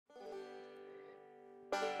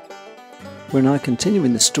We're now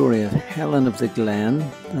continuing the story of Helen of the Glen,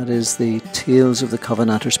 that is the Tales of the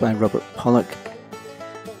Covenanters by Robert Pollock.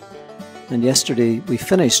 And yesterday we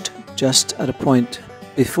finished just at a point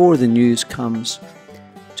before the news comes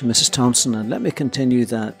to Mrs. Thompson, and let me continue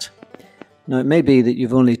that. Now it may be that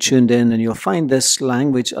you've only tuned in and you'll find this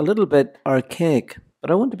language a little bit archaic,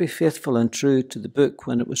 but I want to be faithful and true to the book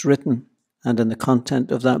when it was written and in the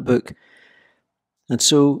content of that book. And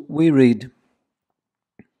so we read,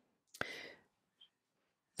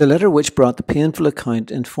 "The letter which brought the painful account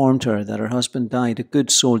informed her that her husband died a good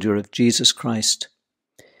soldier of Jesus Christ.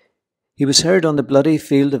 He was heard on the bloody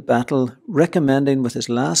field of battle, recommending with his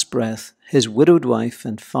last breath his widowed wife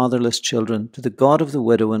and fatherless children to the God of the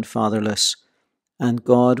widow and fatherless, and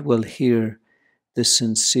God will hear this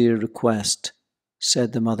sincere request,"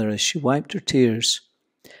 said the mother as she wiped her tears,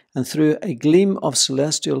 and threw a gleam of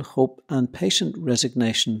celestial hope and patient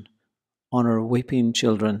resignation on her weeping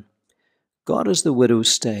children. God is the widow's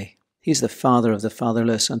stay. He's the father of the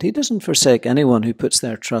fatherless, and he doesn't forsake anyone who puts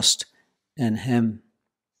their trust in him.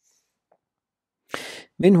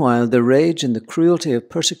 Meanwhile, the rage and the cruelty of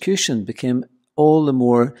persecution became all the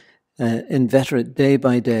more inveterate day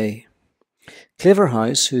by day.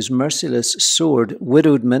 Claverhouse, whose merciless sword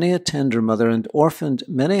widowed many a tender mother and orphaned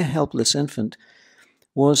many a helpless infant,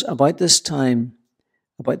 was about this time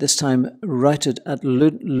routed at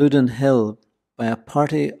Loudon Hill by a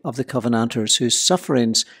party of the Covenanters whose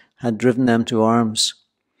sufferings had driven them to arms.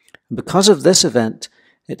 And because of this event,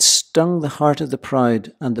 it stung the heart of the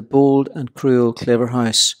proud and the bold and cruel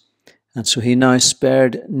Claverhouse, and so he now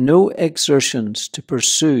spared no exertions to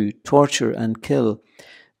pursue, torture, and kill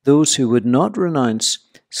those who would not renounce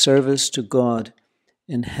service to God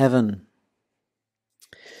in heaven.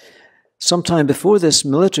 Sometime before this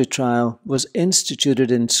military trial was instituted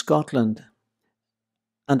in Scotland,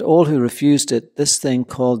 and all who refused it this thing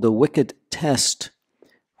called the wicked test,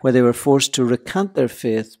 where they were forced to recant their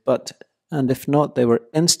faith, and if not, they were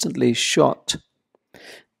instantly shot.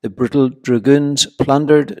 The brutal dragoons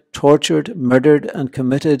plundered, tortured, murdered, and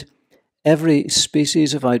committed every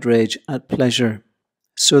species of outrage at pleasure,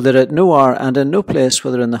 so that at no hour and in no place,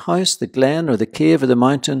 whether in the house, the glen, or the cave, or the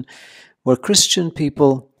mountain, were Christian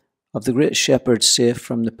people of the great shepherd safe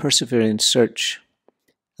from the persevering search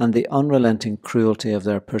and the unrelenting cruelty of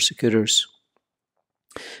their persecutors.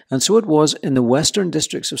 And so it was in the western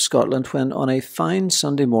districts of Scotland when, on a fine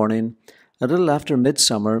Sunday morning, a little after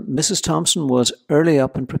midsummer, Mrs. Thompson was early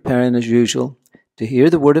up and preparing as usual to hear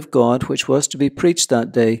the word of God which was to be preached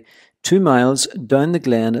that day 2 miles down the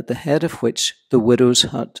glen at the head of which the widow's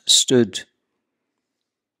hut stood.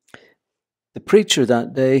 The preacher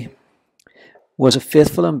that day was a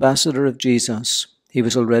faithful ambassador of Jesus. He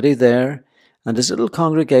was already there, and his little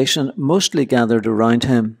congregation mostly gathered around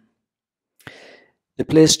him. The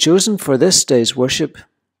place chosen for this day's worship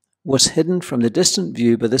was hidden from the distant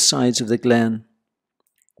view by the sides of the glen,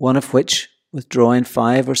 one of which, withdrawing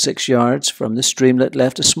 5 or 6 yards from the streamlet,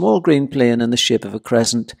 left a small green plain in the shape of a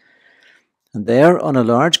crescent, and there, on a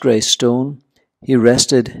large grey stone, he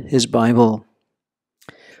rested his Bible.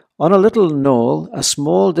 On a little knoll, a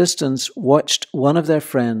small distance, watched one of their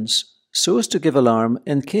friends, so as to give alarm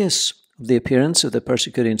in case of the appearance of the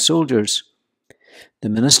persecuting soldiers. The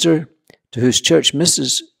minister, to whose church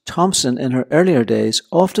Mrs. Thompson in her earlier days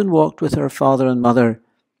often walked with her father and mother,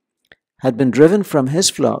 had been driven from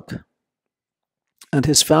his flock and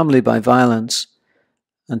his family by violence,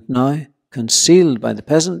 and now, concealed by the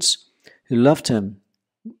peasants who loved him,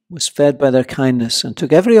 was fed by their kindness and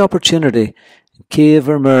took every opportunity, cave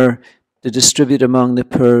or moor, to distribute among the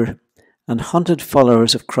poor and hunted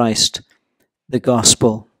followers of Christ the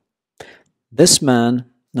gospel. This man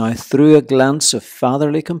now threw a glance of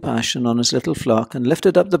fatherly compassion on his little flock and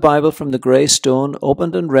lifted up the Bible from the grey stone,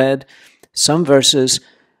 opened and read some verses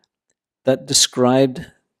that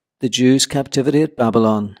described the Jews' captivity at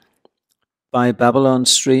Babylon. "By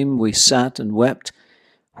Babylon's stream we sat and wept,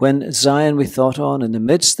 when Zion we thought on, in the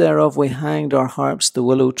midst thereof we hanged our harps the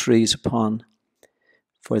willow trees upon.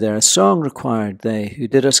 For there a song required they, who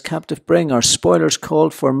did us captive bring, our spoilers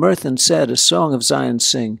called for mirth and said, a song of Zion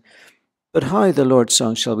sing. But how the Lord's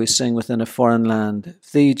song shall we sing within a foreign land?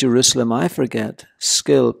 Thee, Jerusalem, I forget,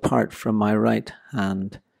 skill part from my right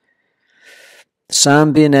hand." The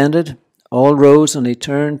psalm being ended, all rose and he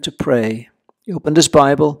turned to pray. He opened his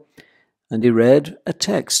Bible and he read a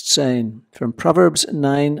text saying, from Proverbs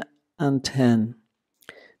 9 and 10,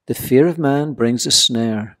 "The fear of man brings a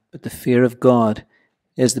snare, but the fear of God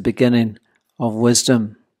is the beginning of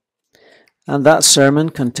wisdom." And that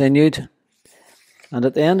sermon continued, and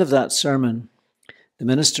at the end of that sermon, the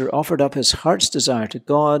minister offered up his heart's desire to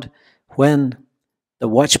God when The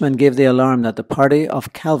watchman gave the alarm that the party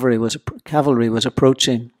of cavalry was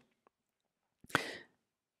approaching.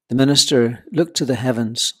 The minister looked to the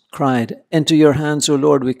heavens, cried, "Into your hands, O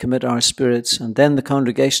Lord, we commit our spirits." And then the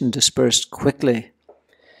congregation dispersed quickly.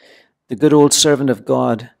 The good old servant of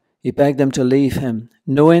God, he begged them to leave him,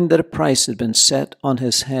 knowing that a price had been set on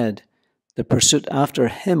his head. The pursuit after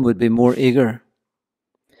him would be more eager.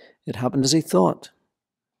 It happened as he thought.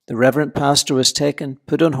 The reverend pastor was taken,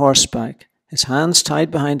 put on horseback, his hands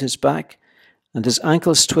tied behind his back, and his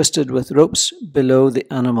ankles twisted with ropes below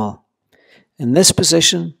the animal. In this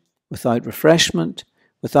position, without refreshment,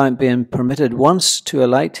 without being permitted once to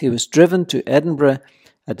alight, he was driven to Edinburgh,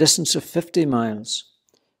 a distance of 50 miles,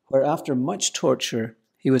 where after much torture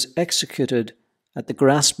he was executed at the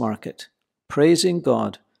grass market, praising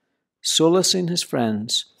God, solacing his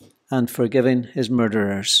friends, and forgiving his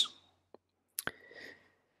murderers.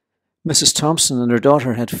 Mrs. Thompson and her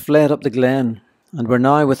daughter had fled up the glen and were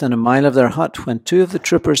now within a mile of their hut when two of the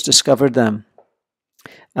troopers discovered them.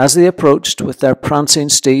 As they approached with their prancing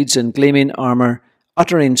steeds and gleaming armour,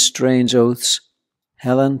 uttering strange oaths,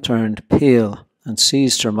 Helen turned pale and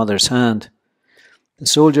seized her mother's hand. The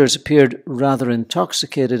soldiers appeared rather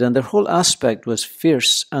intoxicated, and their whole aspect was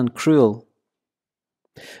fierce and cruel.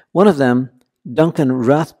 One of them, Duncan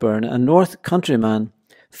Rathburn, a North countryman,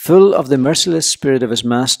 full of the merciless spirit of his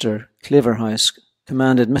master, Claverhouse,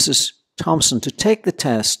 commanded Mrs. Thompson to take the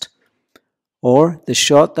test, or the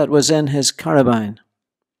shot that was in his carabine.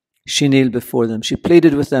 She kneeled before them. She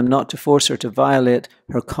pleaded with them not to force her to violate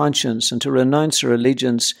her conscience and to renounce her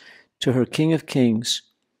allegiance to her King of Kings.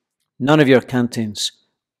 "None of your cantings,"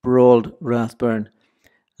 brawled Rathburn,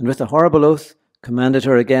 and with a horrible oath commanded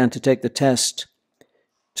her again to take the test,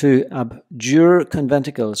 to abjure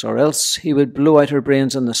conventicles, or else he would blow out her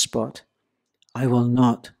brains on the spot. "I will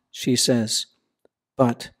not," she says,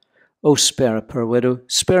 "but, oh, spare a poor widow.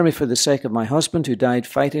 Spare me for the sake of my husband who died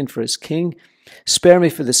fighting for his king. Spare me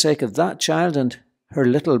for the sake of that child and her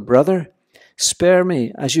little brother. Spare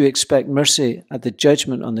me as you expect mercy at the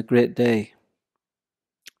judgment on the great day."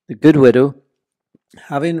 The good widow,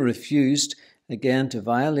 having refused again to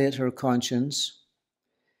violate her conscience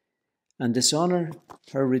and dishonour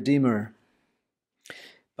her Redeemer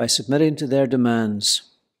by submitting to their demands,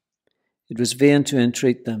 it was vain to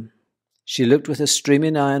entreat them. She looked with a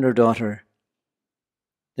streaming eye on her daughter.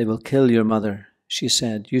 "They will kill your mother," she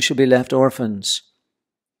said. "You shall be left orphans.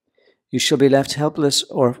 You shall be left helpless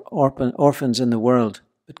orphans in the world,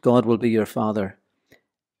 but God will be your father.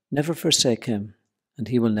 Never forsake him, and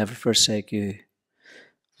he will never forsake you."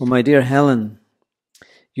 Oh, my dear Helen,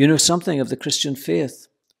 you know something of the Christian faith.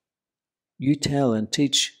 You tell and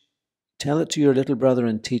teach. Tell it to your little brother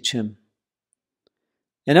and teach him.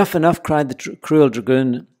 "Enough, enough," cried the cruel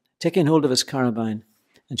dragoon, taking hold of his carabine,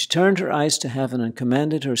 and she turned her eyes to heaven and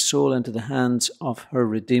commended her soul into the hands of her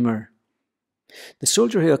Redeemer. The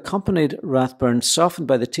soldier who accompanied Rathburn, softened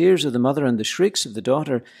by the tears of the mother and the shrieks of the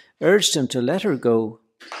daughter, urged him to let her go.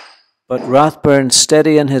 But Rathburn,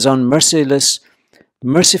 steady in his mercifulness,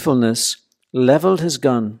 levelled his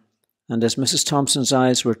gun, and as Mrs. Thompson's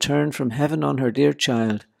eyes were turned from heaven on her dear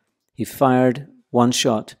child, he fired one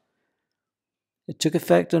shot. It took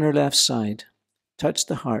effect on her left side, touched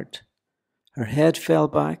the heart. Her head fell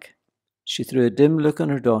back. She threw a dim look on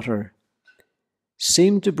her daughter,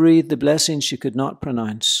 seemed to breathe the blessing she could not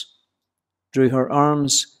pronounce, drew her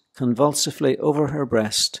arms convulsively over her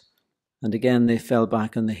breast, and again they fell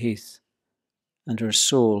back on the heath, and her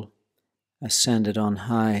soul ascended on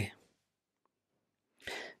high.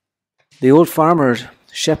 The old farmer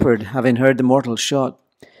shepherd, having heard the mortal shot,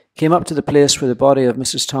 came up to the place where the body of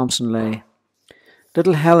Mrs. Thompson lay.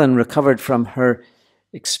 Little Helen recovered from her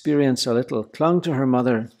experience a little, clung to her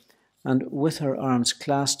mother, and with her arms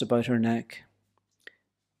clasped about her neck.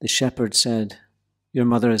 The shepherd said, "Your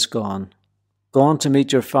mother is gone to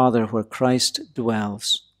meet your Father where Christ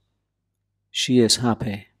dwells. She is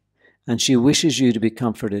happy, and she wishes you to be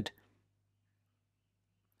comforted.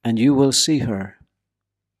 And you will see her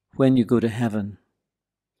when you go to heaven."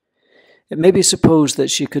 It may be supposed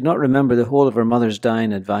that she could not remember the whole of her mother's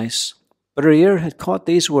dying advice, but her ear had caught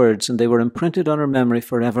these words, and they were imprinted on her memory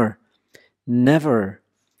forever. Never,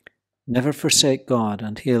 never forsake God,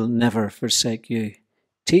 and he'll never forsake you.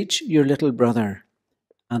 Teach your little brother,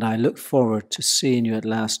 and I look forward to seeing you at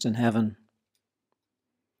last in heaven.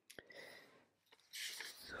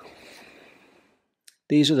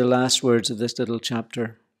 These are the last words of this little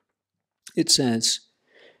chapter. It says,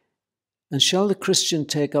 "And shall the Christian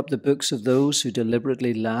take up the books of those who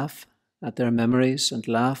deliberately laugh at their memories and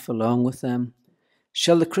laugh along with them?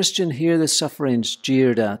 Shall the Christian hear the sufferings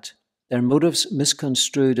jeered at, their motives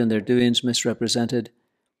misconstrued and their doings misrepresented,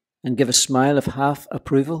 and give a smile of half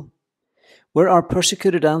approval? Were our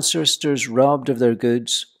persecuted ancestors robbed of their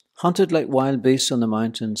goods, hunted like wild beasts on the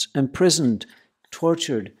mountains, imprisoned,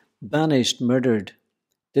 tortured, banished, murdered?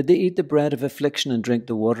 Did they eat the bread of affliction and drink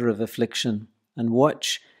the water of affliction, and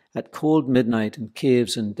watch at cold midnight in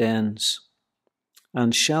caves and dens?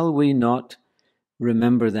 And shall we not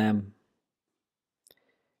remember them?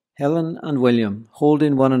 Helen and William,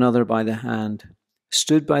 holding one another by the hand,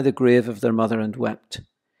 stood by the grave of their mother and wept.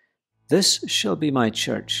 "This shall be my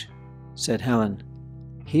church," said Helen.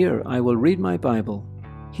 "Here I will read my Bible.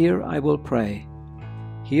 Here I will pray.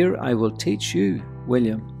 Here I will teach you,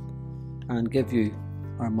 William, and give you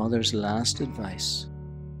our mother's last advice."